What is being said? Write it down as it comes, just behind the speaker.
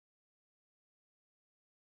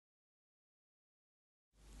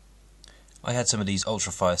I had some of these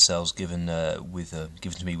Ultrafire cells given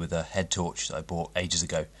to me with a head torch that I bought ages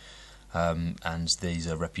ago, and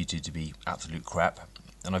these are reputed to be absolute crap.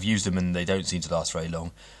 And I've used them and they don't seem to last very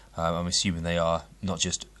long. I'm assuming they are not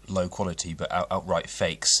just low quality but outright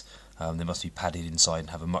fakes. They must be padded inside and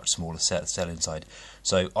have a much smaller cell inside.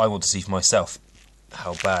 So I want to see for myself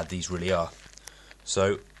how bad these really are.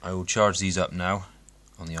 So I will charge these up now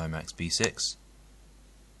on the IMAX B6.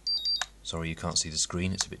 Sorry you can't see the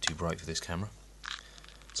screen, it's a bit too bright for this camera.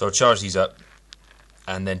 So I'll charge these up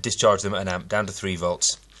and then discharge them at an amp down to 3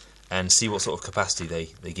 volts and see what sort of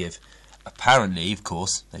capacity they give. Apparently, of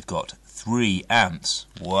course, they've got 3 amps.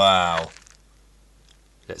 Wow!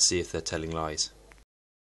 Let's see if they're telling lies.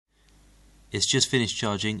 It's just finished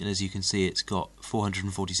charging, and as you can see it's got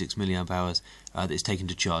 446 milliamp hours that it's taken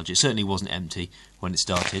to charge. It certainly wasn't empty when it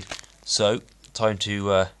started. So, time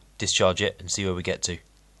to discharge it and see where we get to.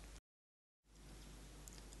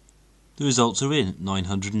 The results are in,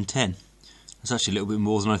 910. That's actually a little bit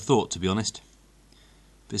more than I thought, to be honest.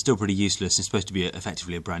 But it's still pretty useless. It's supposed to be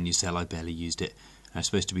effectively a brand new cell. I barely used it. And it's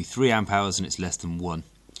supposed to be 3 amp hours and it's less than 1.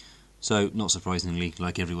 So, not surprisingly,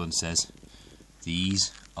 like everyone says,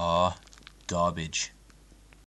 these are garbage.